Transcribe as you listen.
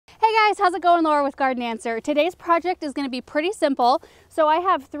guys, how's it going? Laura with Garden Answer. Today's project is going to be pretty simple. So I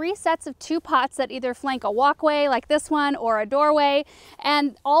have 3 sets of 2 pots that either flank a walkway like this one or a doorway,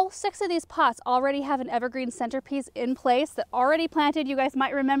 and all 6 of these pots already have an evergreen centerpiece in place that already planted. You guys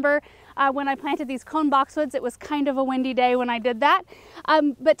might remember when I planted these cone boxwoods, it was kind of a windy day when I did that.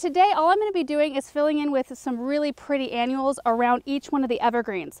 But today all I'm going to be doing is filling in with some really pretty annuals around each one of the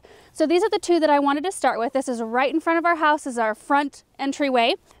evergreens. So these are the 2 that I wanted to start with. This is right in front of our house, is our front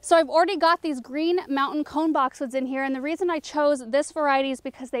entryway. So I've already got these green mountain cone boxwoods in here, and the reason I chose this variety is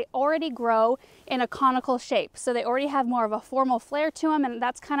because they already grow in a conical shape. So they already have more of a formal flair to them, and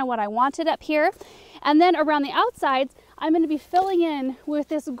that's kind of what I wanted up here. And then around the outsides, I'm going to be filling in with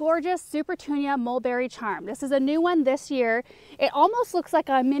this gorgeous Supertunia mulberry charm. This is a new one this year. It almost looks like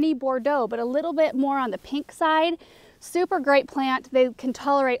a mini Bordeaux, but a little bit more on the pink side. Super great plant. They can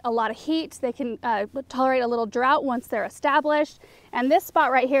tolerate a lot of heat. They can tolerate a little drought once they're established. And this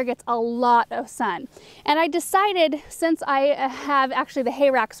spot right here gets a lot of sun. And I decided, since I have actually the hay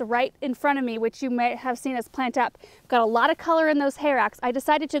racks right in front of me, which you may have seen us plant up, got a lot of color in those hay racks, I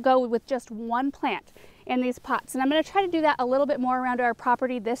decided to go with just 1 plant in these pots. And I'm going to try to do that a little bit more around our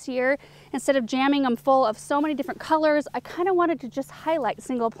property this year. Instead of jamming them full of so many different colors, I kind of wanted to just highlight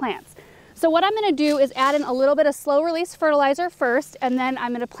single plants. So what I'm going to do is add in a little bit of slow release fertilizer first, and then I'm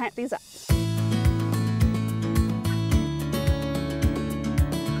going to plant these up.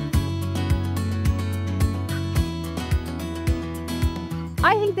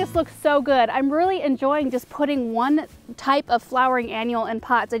 I think this looks so good. I'm really enjoying just putting one type of flowering annual in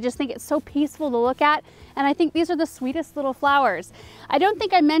pots. I just think it's so peaceful to look at, and I think these are the sweetest little flowers. I don't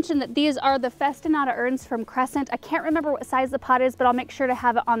think I mentioned that these are the Festinata urns from Crescent. I can't remember what size the pot is, but I'll make sure to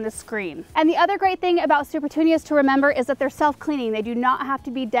have it on the screen. And the other great thing about Supertunias to remember is that they're self-cleaning. They do not have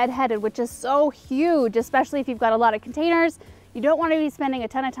to be deadheaded, which is so huge, especially if you've got a lot of containers. You don't want to be spending a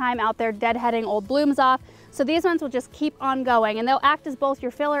ton of time out there deadheading old blooms off. So these ones will just keep on going, and they'll act as both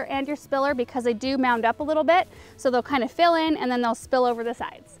your filler and your spiller because they do mound up a little bit. So they'll kind of fill in and then they'll spill over the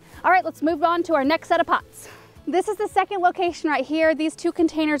sides. All right, let's move on to our next set of pots. This is the second location right here. These 2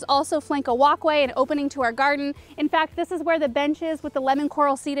 containers also flank a walkway and opening to our garden. In fact, this is where the bench is with the lemon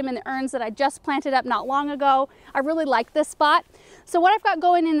coral sedum in the urns that I just planted up not long ago. I really like this spot. So what I've got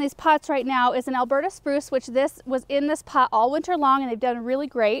going in these pots right now is an Alberta spruce, which this was in this pot all winter long, and they've done really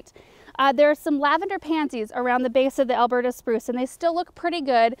great. There are some lavender pansies around the base of the Alberta spruce, and they still look pretty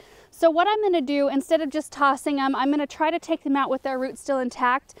good. So what I'm going to do, instead of just tossing them, I'm going to try to take them out with their roots still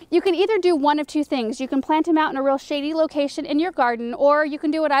intact. You can either do one of 2 things. You can plant them out in a real shady location in your garden, or you can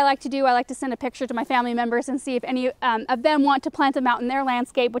do what I like to do. I like to send a picture to my family members and see if any of them want to plant them out in their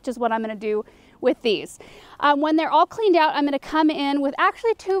landscape, which is what I'm going to do with these. When they're all cleaned out, I'm going to come in with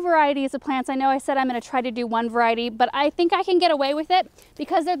actually 2 varieties of plants. I know I said I'm going to try to do 1 variety, but I think I can get away with it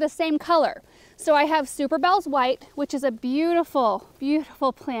because they're the same color. So I have Superbell's White, which is a beautiful,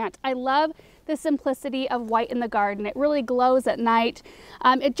 beautiful plant. I love the simplicity of white in the garden. It really glows at night.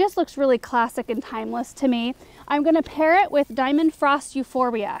 It just looks really classic and timeless to me. I'm going to pair it with Diamond Frost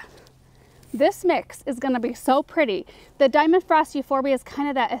Euphorbia. This mix is going to be so pretty. The Diamond Frost Euphorbia is kind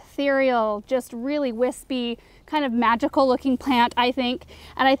of that ethereal, just really wispy, kind of magical looking plant, I think.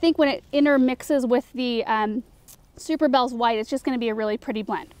 And I think when it intermixes with the Superbell's White, it's just going to be a really pretty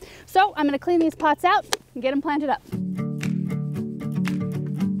blend. So I'm going to clean these pots out and get them planted up.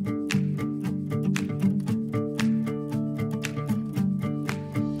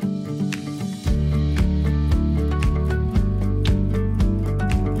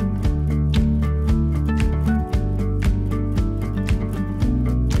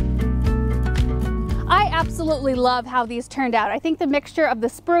 Absolutely love how these turned out. I think the mixture of the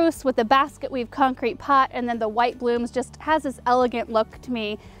spruce with the basket weave concrete pot and then the white blooms just has this elegant look to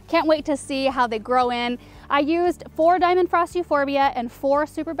me. Can't wait to see how they grow in. I used 4 Diamond Frost Euphorbia and 4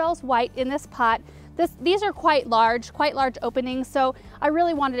 Superbell's White in this pot. These are quite large openings, so I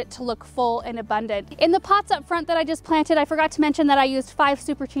really wanted it to look full and abundant. In the pots up front that I just planted, I forgot to mention that I used 5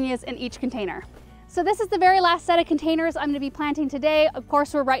 Supertunias in each container. So this is the very last set of containers I'm going to be planting today. Of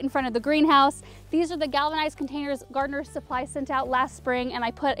course, we're right in front of the greenhouse. These are the galvanized containers Gardener's Supply sent out last spring, and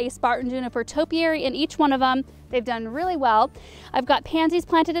I put a Spartan Juniper Topiary in each one of them. They've done really well. I've got pansies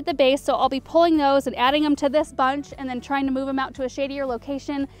planted at the base, so I'll be pulling those and adding them to this bunch and then trying to move them out to a shadier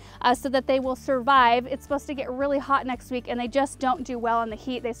location so that they will survive. It's supposed to get really hot next week, and they just don't do well in the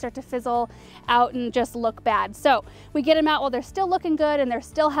heat. They start to fizzle out and just look bad. So we get them out while they're still looking good and they're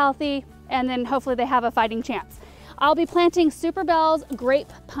still healthy, and then hopefully they have a fighting chance. I'll be planting Superbell's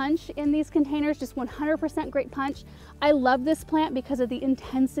Grape Punch in these containers, just 100% grape punch. I love this plant because of the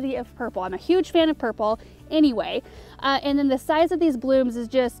intensity of purple. I'm a huge fan of purple anyway. And then the size of these blooms is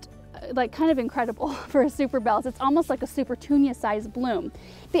just like kind of incredible for a super bells. It's almost like a super tunia sized bloom.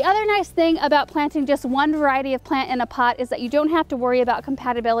 The other nice thing about planting just one variety of plant in a pot is that you don't have to worry about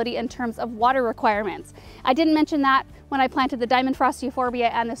compatibility in terms of water requirements. I didn't mention that when I planted the diamond frost euphorbia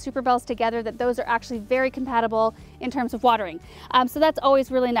and the super bells together, that those are actually very compatible in terms of watering. So that's always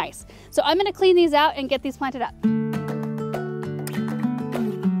really nice. So I'm going to clean these out and get these planted up.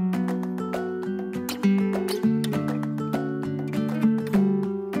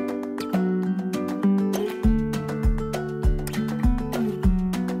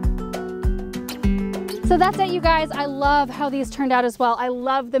 So that's it, you guys. I love how these turned out as well. I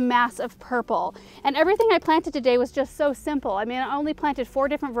love the mass of purple. And everything I planted today was just so simple. I mean, I only planted 4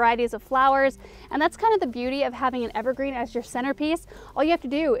 different varieties of flowers, and that's kind of the beauty of having an evergreen as your centerpiece. All you have to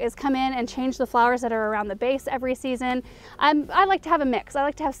do is come in and change the flowers that are around the base every season. I like to have a mix. I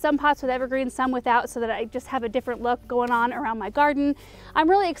like to have some pots with evergreens, some without, so that I just have a different look going on around my garden. I'm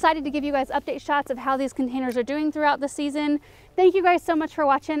really excited to give you guys update shots of how these containers are doing throughout the season. Thank you guys so much for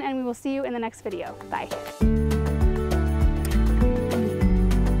watching, and we will see you in the next video. Bye.